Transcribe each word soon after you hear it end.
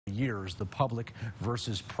years. The public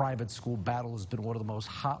versus private school battle has been one of the most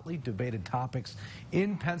hotly debated topics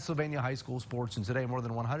in Pennsylvania high school sports, and today more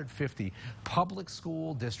than 150 public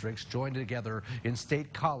school districts joined together in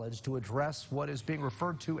State College to address what is being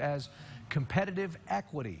referred to as competitive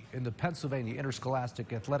equity in the Pennsylvania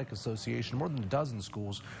Interscholastic Athletic Association. More than a dozen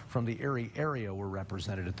schools from the Erie area were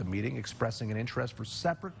represented at the meeting, expressing an interest for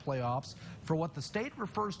separate playoffs for what the state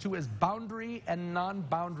refers to as boundary and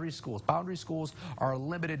non-boundary schools. Boundary schools are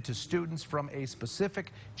limited to students from a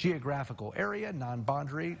specific geographical area.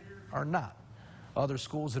 Non-boundary are not. Other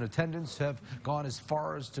schools in attendance have gone as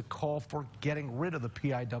far as to call for getting rid of the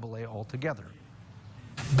PIAA altogether.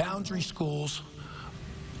 Boundary schools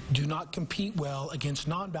do not compete well against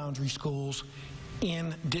non-boundary schools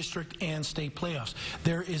in district and state playoffs.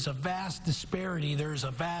 There is a vast disparity, there is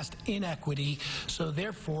a vast inequity, so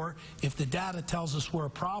therefore if the data tells us we're a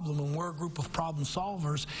problem and we're a group of problem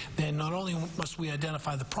solvers, then not only must we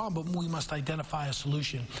identify the problem, but we must identify a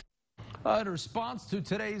solution. In response to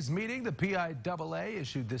today's meeting, the PIAA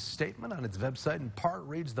issued this statement on its website. In part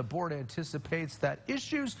reads, the board anticipates that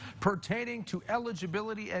issues pertaining to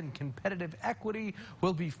eligibility and competitive equity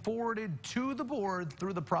will be forwarded to the board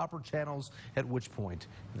through the proper channels, at which point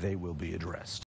they will be addressed.